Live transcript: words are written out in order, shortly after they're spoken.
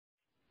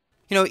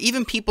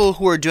Even people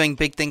who are doing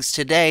big things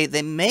today,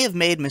 they may have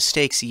made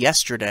mistakes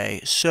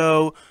yesterday.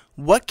 So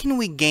what can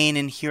we gain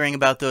in hearing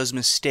about those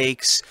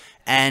mistakes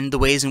and the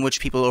ways in which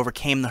people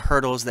overcame the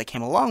hurdles that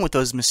came along with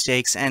those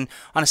mistakes? And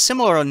on a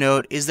similar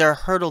note, is there a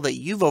hurdle that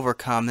you've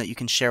overcome that you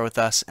can share with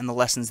us and the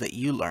lessons that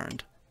you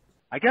learned?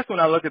 I guess when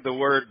I look at the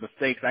word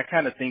mistakes, I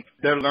kind of think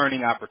they're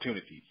learning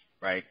opportunities,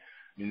 right?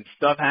 I mean,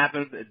 stuff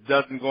happens. It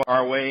doesn't go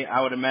our way.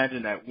 I would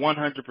imagine that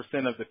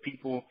 100% of the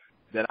people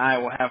that I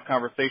will have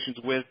conversations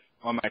with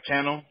on my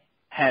channel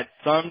had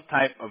some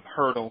type of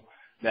hurdle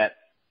that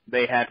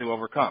they had to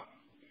overcome.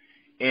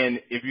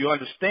 And if you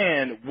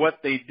understand what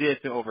they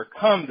did to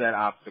overcome that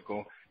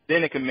obstacle,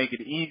 then it can make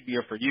it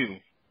easier for you.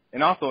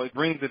 And also it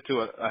brings it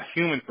to a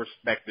human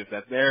perspective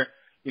that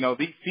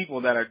these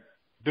people that are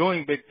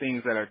doing big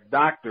things, that are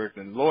doctors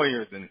and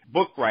lawyers and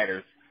book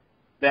writers,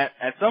 that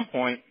at some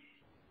point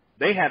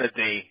they had a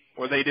day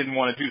where they didn't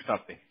want to do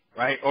something,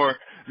 right? Or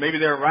maybe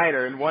they're a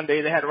writer and one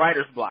day they had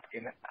writer's block.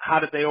 And how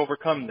did they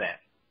overcome that?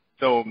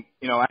 So,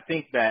 I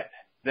think that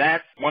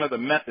that's one of the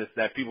methods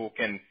that people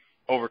can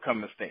overcome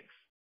mistakes.